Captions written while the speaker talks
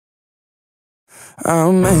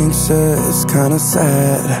I'm anxious, kinda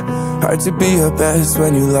sad. Hard to be your best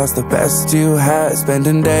when you lost the best you had.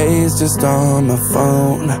 Spending days just on my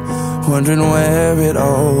phone, wondering where it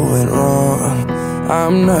all went wrong.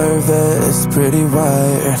 I'm nervous, pretty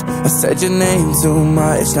wired. I said your name too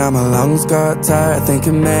much, now my lungs got tired.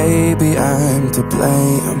 Thinking maybe I'm to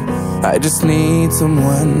blame. I just need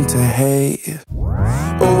someone to hate.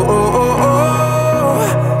 Oh, oh, oh, oh,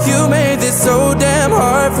 you made this so damn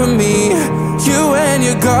hard for me. You and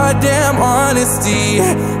your goddamn honesty,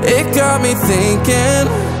 it got me thinking,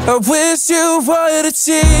 I wish you would've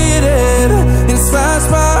cheated and smashed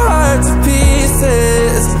my heart to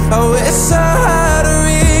pieces. I wish I had a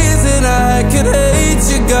reason I could hate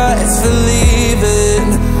you guys for leaving.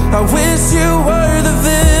 I wish you were the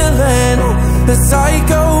villain, the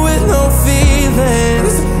psycho with no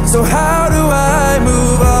feelings. So how do I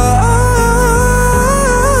move on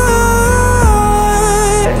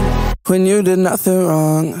when you did nothing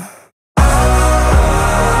wrong?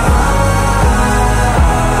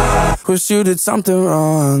 Wish you did something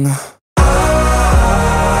wrong,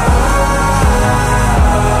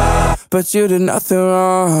 but you did nothing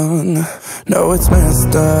wrong. No, it's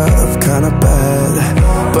messed up, kinda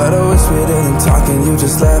bad, but I wish we didn't talk and you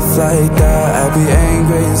just left like that. I'd be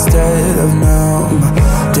angry instead of numb.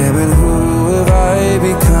 Damn it, who have I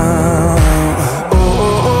become? Oh,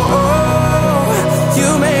 oh, oh, oh, you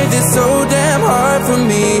made this so damn hard for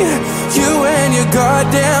me. You and your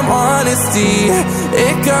goddamn honesty,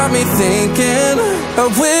 it got me thinking, I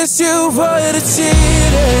wish you would've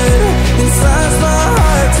cheated and slashed my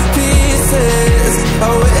heart to pieces. I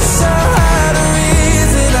wish I had a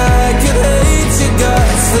reason I could hate you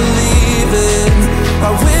guys for leaving. I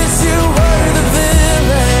wish you were the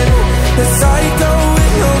villain, the psycho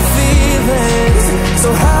with no feelings. So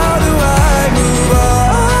how do I move on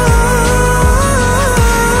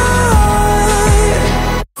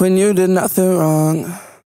when you did nothing wrong?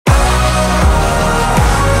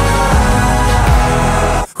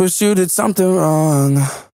 Wish you did something wrong,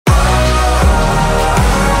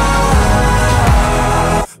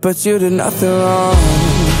 but you did nothing wrong.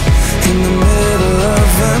 In the middle of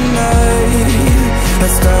the night, I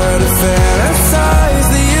started fantasize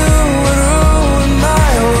that you would ruin my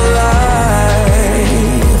whole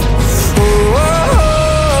life. Oh, oh,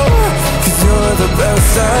 oh, 'cause you're the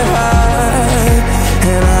best I had,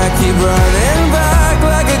 and I keep running back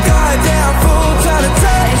like a goddamn fool trying to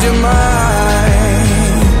change your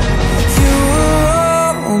mind. You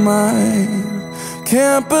were all mine.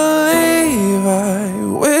 Can't believe I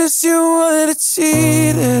wish you would've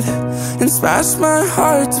cheated and smashed my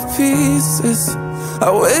heart to pieces. I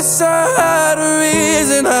wish I had a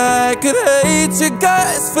reason I could hate you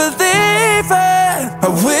guys for leaving. I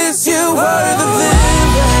wish you were the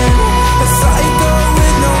villain, a psycho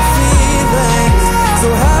with no feelings. So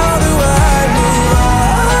how do I move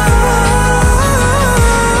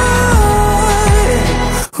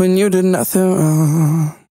on when you did nothing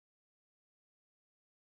wrong?